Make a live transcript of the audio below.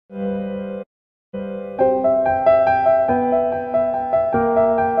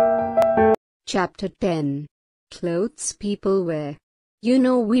Chapter 10. Clothes people wear. You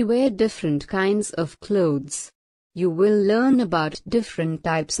know we wear different kinds of clothes. You will learn about different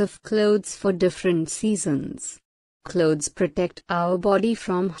types of clothes for different seasons. Clothes protect our body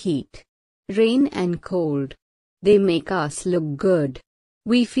from heat, rain and cold. They make us look good.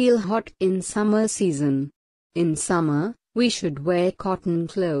 We feel hot in summer season. In summer, we should wear cotton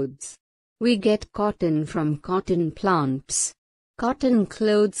clothes. We get cotton from cotton plants. Cotton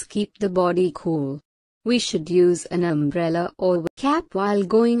clothes keep the body cool. We should use an umbrella or cap while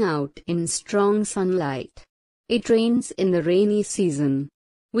going out in strong sunlight. It rains in the rainy season.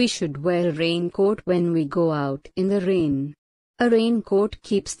 We should wear a raincoat when we go out in the rain. A raincoat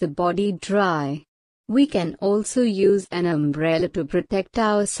keeps the body dry. We can also use an umbrella to protect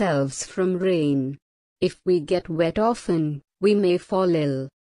ourselves from rain. If we get wet often, we may fall ill.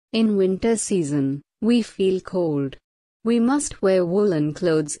 In winter season, we feel cold. We must wear woolen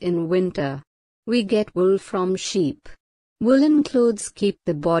clothes in winter. We get wool from sheep. Woolen clothes keep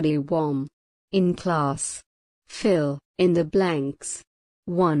the body warm. In class, fill in the blanks.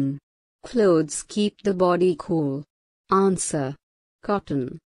 1. Clothes keep the body cool. Answer: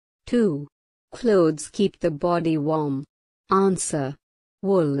 cotton. 2. Clothes keep the body warm. Answer: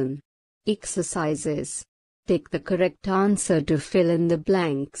 woolen. Exercises. Take the correct answer to fill in the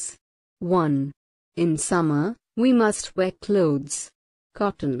blanks. 1. In summer, we must wear clothes.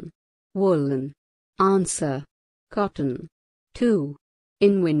 Cotton. Woolen. Answer: cotton. 2.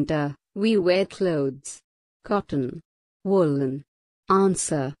 In winter, we wear clothes. Cotton. Woolen.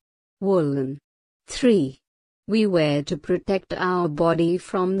 Answer: woolen. 3. We wear to protect our body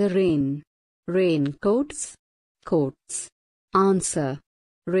from the rain. Raincoats. Coats. Answer: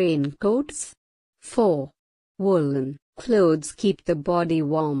 raincoats. 4. Woolen clothes keep the body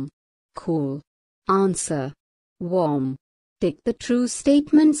warm. Cool. Answer: warm. Take the true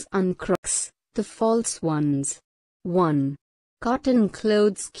statements and cross the false ones. 1. Cotton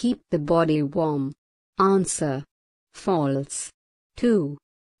clothes keep the body warm. Answer: false. 2.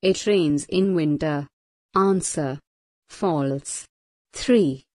 It rains in winter. Answer: false.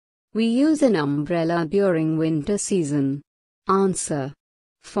 3. We use an umbrella during winter season. Answer: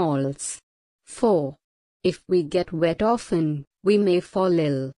 false. 4. If we get wet often, we may fall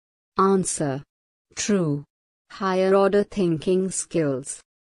ill. Answer: true. Higher order thinking skills.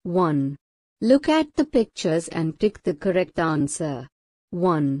 1. Look at the pictures and tick the correct answer.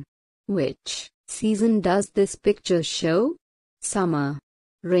 1. Which season does this picture show? Summer.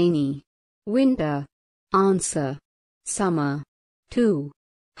 Rainy. Winter. Answer: summer. 2.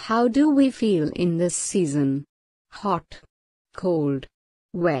 How do we feel in this season? Hot. Cold.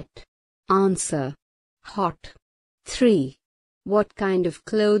 Wet. Answer: hot. 3. What kind of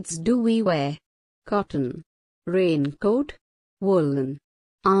clothes do we wear? Cotton. Raincoat. Woolen.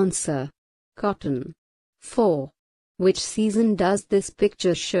 Answer: cotton. 4. Which season does this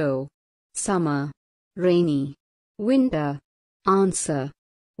picture show? Summer. Rainy. Winter. Answer: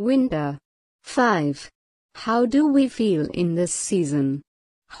 winter. 5. How do we feel in this season?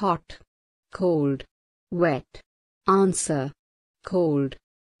 Hot. Cold. Wet. Answer: cold.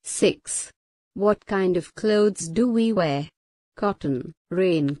 6. What kind of clothes do we wear? Cotton.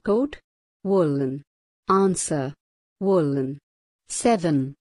 Raincoat. Woolen. Answer: woolen.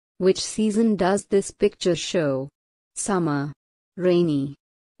 7. Which season does this picture show? Summer. Rainy.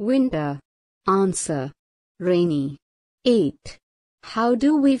 Winter. Answer: rainy. 8. How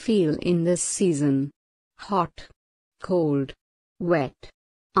do we feel in this season? Hot. Cold. Wet.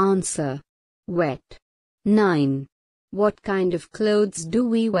 Answer: wet. 9. What kind of clothes do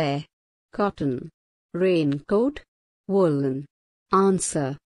we wear? Cotton. Raincoat. Woolen.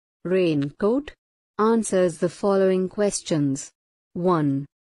 Answer: raincoat. Answers the following questions. 1.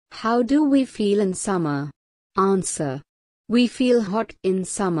 How do we feel in summer? Answer: we feel hot in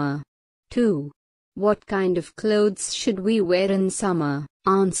summer. 2. What kind of clothes should we wear in summer?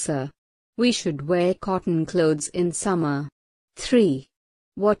 Answer: we should wear cotton clothes in summer. 3.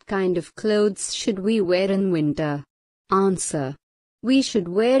 What kind of clothes should we wear in winter? Answer: we should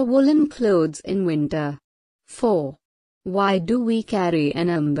wear woolen clothes in winter. 4. Why do we carry an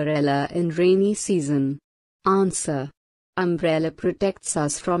umbrella in rainy season? Answer: umbrella protects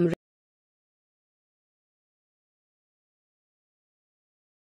us from